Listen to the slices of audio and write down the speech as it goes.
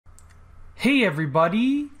Hey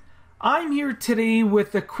everybody, I'm here today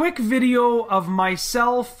with a quick video of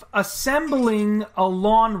myself assembling a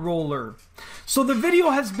lawn roller. So the video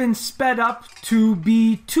has been sped up to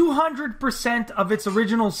be 200% of its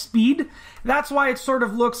original speed. That's why it sort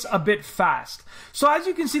of looks a bit fast. So as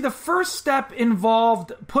you can see, the first step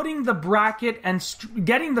involved putting the bracket and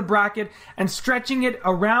getting the bracket and stretching it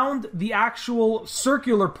around the actual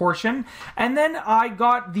circular portion. And then I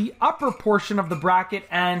got the upper portion of the bracket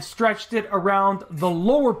and stretched it around the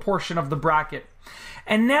lower portion of the bracket.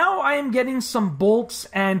 And now I am getting some bolts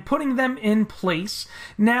and putting them in place.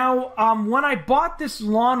 Now, when I bought this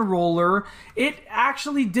lawn roller, it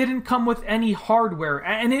actually didn't come with any hardware.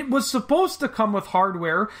 And it was supposed to come with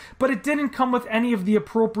hardware, but it didn't come with any of the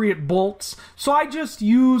appropriate bolts. So I just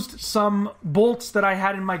used some bolts that I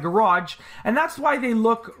had in my garage, and that's why they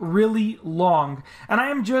look really long. And I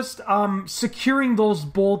am just securing those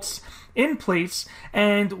bolts in place,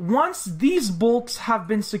 and once these bolts have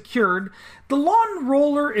been secured, the lawn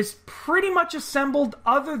roller is pretty much assembled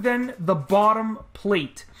other than the bottom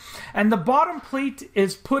plate. And the bottom plate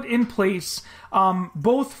is put in place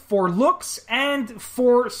both for looks and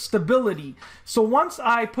for stability. So once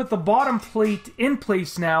I put the bottom plate in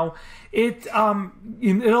place now, it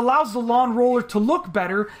allows the lawn roller to look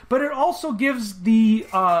better, but it also gives the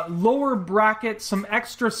lower bracket some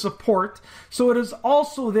extra support, so it is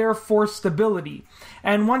also there for stability.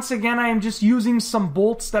 And once again, I am just using some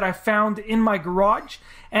bolts that I found in my garage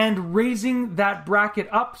and raising that bracket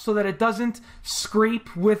up so that it doesn't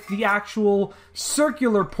scrape with the actual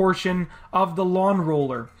circular portion of the lawn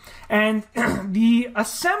roller. And the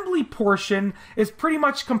assembly portion is pretty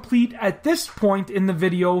much complete at this point in the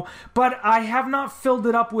video, but I have not filled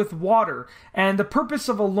it up with water. And the purpose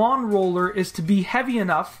of a lawn roller is to be heavy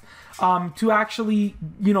enough to actually,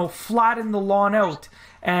 flatten the lawn out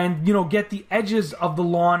and, get the edges of the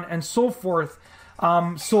lawn and so forth.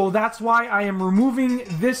 So that's why I am removing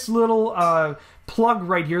this little plug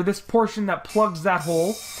right here, this portion that plugs that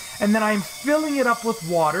hole, and then I'm filling it up with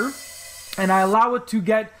water, and I allow it to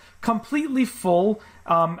get completely full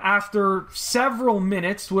after several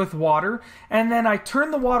minutes with water, and then I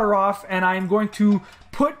turn the water off, and I'm going to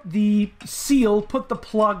put the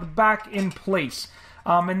plug back in place.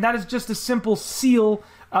 And that is just a simple seal.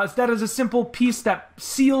 That is a simple piece that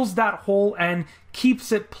seals that hole and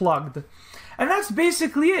keeps it plugged. And that's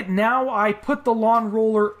basically it. Now I put the lawn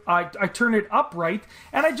roller, I turn it upright,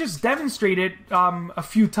 and I just demonstrate it a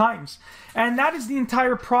few times. And that is the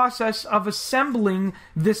entire process of assembling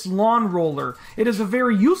this lawn roller. It is a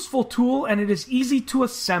very useful tool, and it is easy to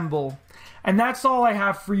assemble. And that's all I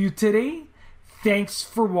have for you today. Thanks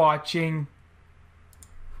for watching.